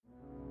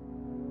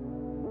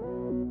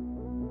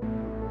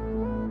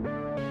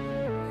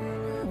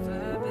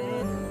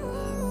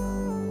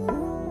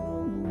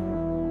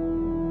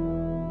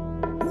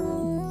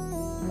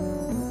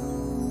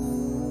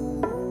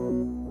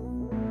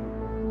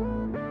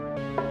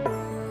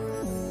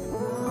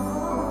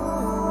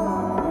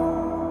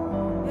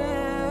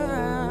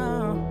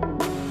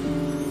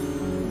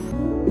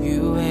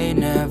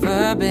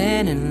never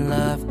been in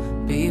love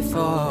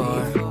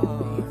before,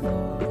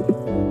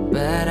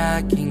 but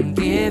I can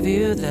give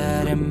you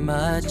that and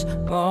much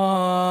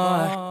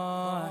more.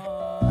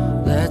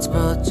 Let's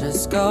both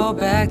just go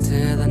back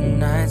to the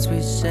nights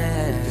we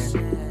shared.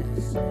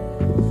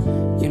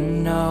 You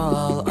know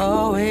I'll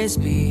always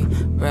be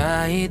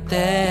right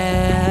there.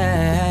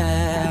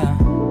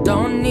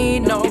 Don't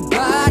need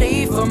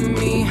nobody for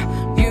me.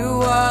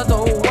 You are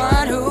the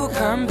one who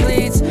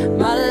completes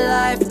my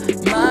life,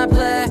 my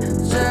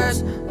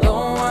pleasures. The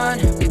one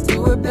who can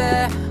do it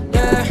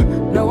better.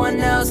 No one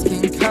else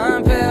can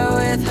compare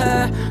with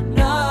her.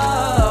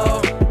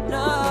 No,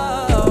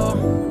 no,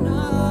 no,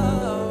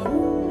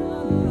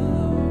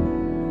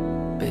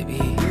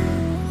 baby.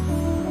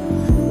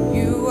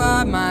 You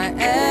are my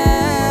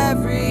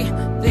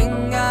everything.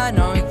 I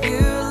know you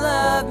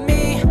love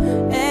me,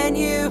 and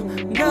you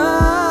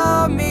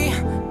know me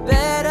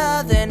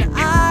better than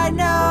I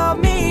know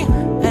me,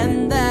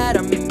 and that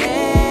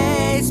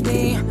amazes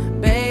me,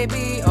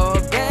 baby, oh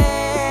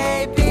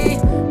baby.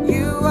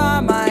 You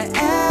are my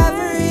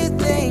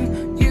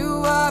everything.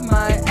 You are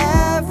my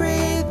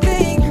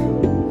everything.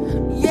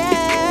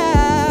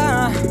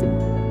 Yeah,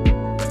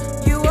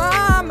 you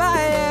are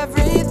my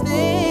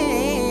everything.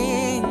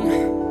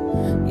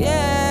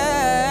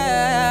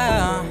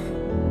 Yeah,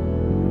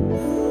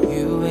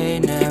 you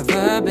ain't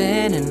never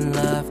been in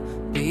love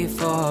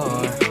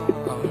before,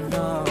 oh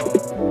no,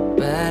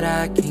 but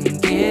I can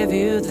give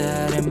you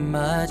that and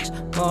much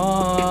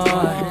more.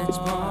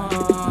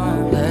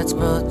 Let's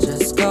both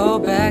just go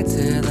back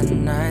to the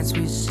nights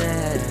we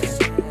shared.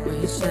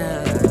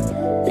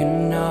 You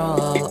know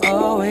I'll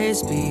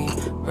always be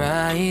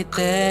right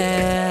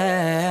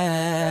there.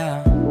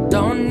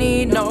 Don't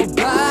need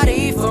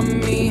nobody for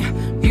me.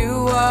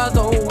 You are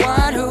the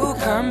one who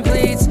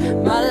completes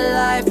my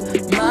life,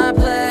 my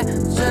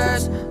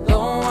pleasures. The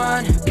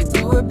one who can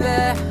do it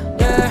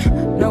better.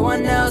 No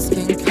one else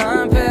can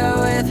compare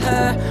with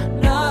her.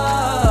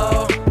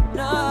 No,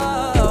 no,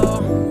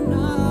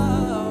 no.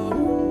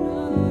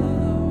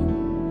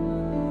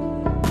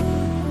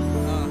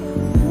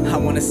 I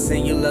wanna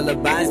sing you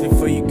lullabies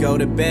before you go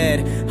to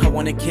bed. I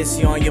wanna kiss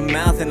you on your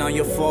mouth and on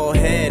your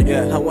forehead.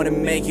 I wanna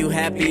make you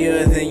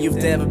happier than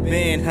you've ever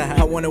been.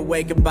 I wanna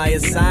wake up by your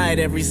side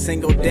every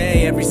single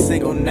day, every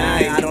single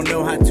night. I don't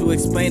know how to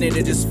explain it,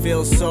 it just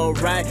feels so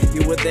right.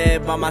 You were there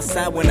by my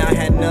side when I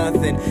had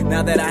nothing.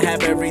 Now that I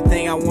have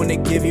everything, I wanna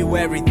give you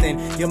everything.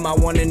 You're my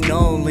one and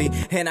only,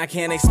 and I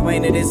can't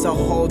explain it, it's a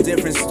whole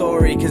different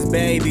story. Cause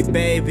baby,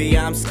 baby,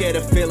 I'm scared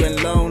of feeling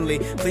lonely.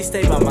 Please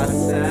stay by my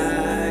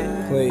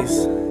side,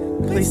 please.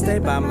 Please stay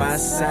by my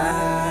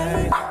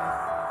side.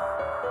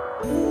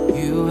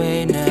 You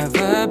ain't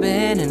never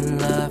been in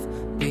love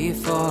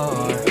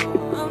before,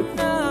 oh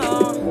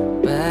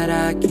no, but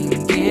I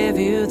can give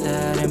you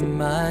that and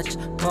much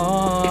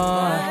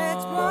more.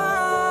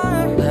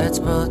 Let's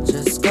both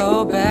just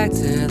go back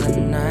to the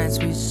nights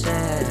we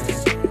shared.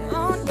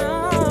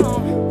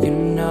 You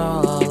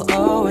know I'll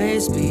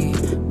always be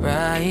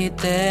right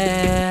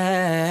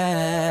there.